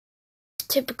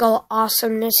typical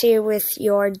awesomeness here with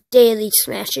your daily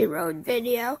Smashy Road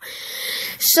video.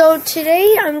 So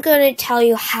today I'm going to tell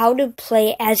you how to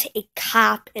play as a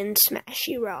cop in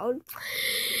Smashy Road.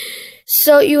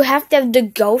 So you have to have the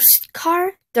ghost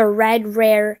car, the red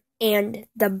rare, and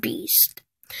the beast.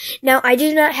 Now I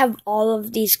do not have all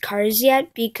of these cars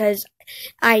yet because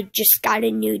I just got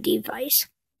a new device.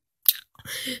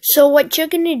 So what you're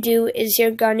gonna do is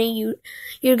you're gonna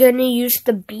use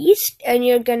the beast,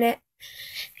 and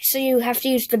so you have to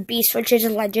use the beast, which is a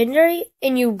legendary,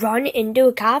 and you run into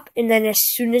a cop, and then as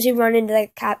soon as you run into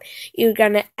that cop, you're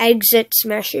gonna exit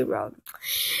Smashy Road.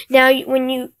 Now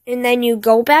then you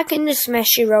go back into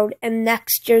Smashy Road, and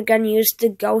next you're gonna use the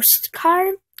ghost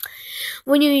car.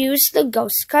 When you use the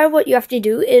ghost car, what you have to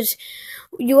do is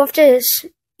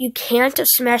you can't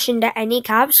smash into any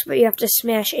cops, but you have to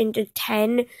smash into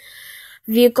 10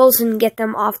 vehicles and get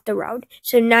them off the road.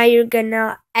 So now you're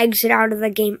gonna exit out of the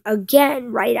game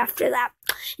again right after that.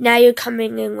 Now you're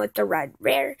coming in with the red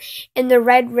rare. And the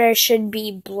red rare should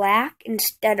be black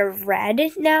instead of red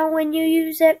now when you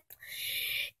use it.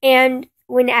 And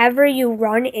whenever you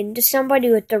run into somebody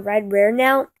with the red rare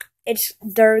now,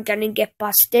 they're gonna get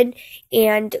busted,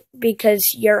 and because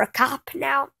you're a cop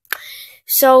now.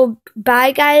 So,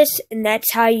 bye guys, and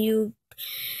that's how you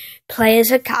play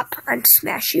as a cop on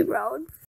Smashy Road.